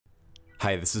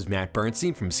Hi, this is Matt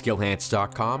Bernstein from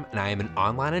Skillhance.com, and I am an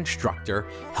online instructor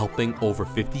helping over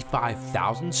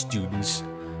 55,000 students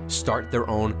start their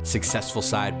own successful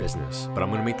side business. But I'm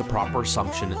going to make the proper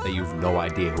assumption that you have no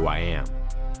idea who I am.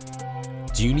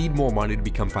 Do you need more money to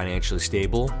become financially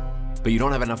stable, but you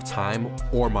don't have enough time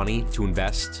or money to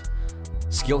invest?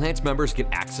 Skillhance members get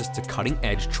access to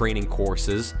cutting-edge training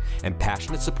courses and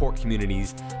passionate support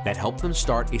communities that help them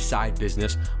start a side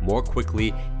business more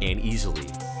quickly and easily.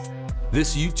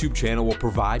 This YouTube channel will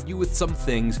provide you with some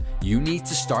things you need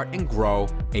to start and grow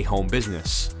a home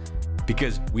business,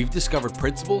 because we've discovered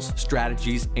principles,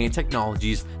 strategies, and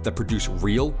technologies that produce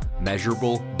real,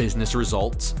 measurable business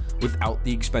results without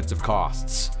the expensive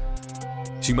costs.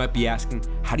 So you might be asking,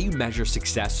 how do you measure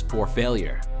success or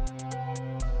failure?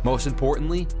 Most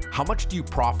importantly, how much do you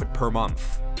profit per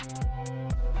month?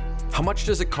 How much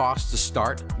does it cost to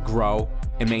start, grow,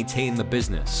 and maintain the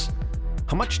business?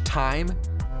 How much time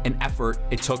and effort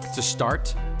it took to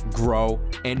start, grow,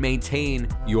 and maintain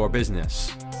your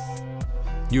business?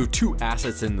 You have two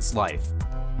assets in this life: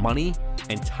 money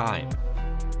and time.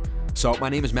 So my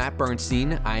name is Matt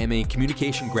Bernstein. I am a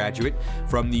communication graduate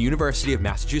from the University of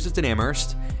Massachusetts in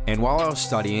Amherst. And while I was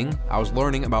studying, I was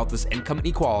learning about this income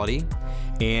inequality,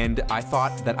 and I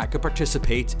thought that I could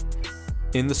participate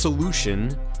in the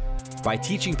solution by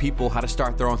teaching people how to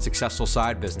start their own successful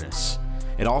side business.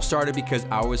 It all started because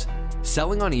I was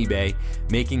selling on eBay,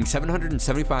 making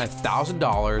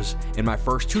 $775,000 in my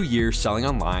first 2 years selling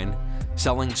online,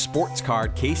 selling sports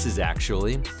card cases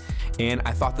actually, and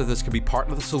I thought that this could be part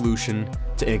of the solution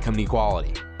to income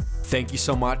inequality. Thank you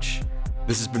so much.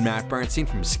 This has been Matt Bernstein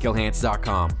from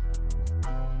Skillhance.com.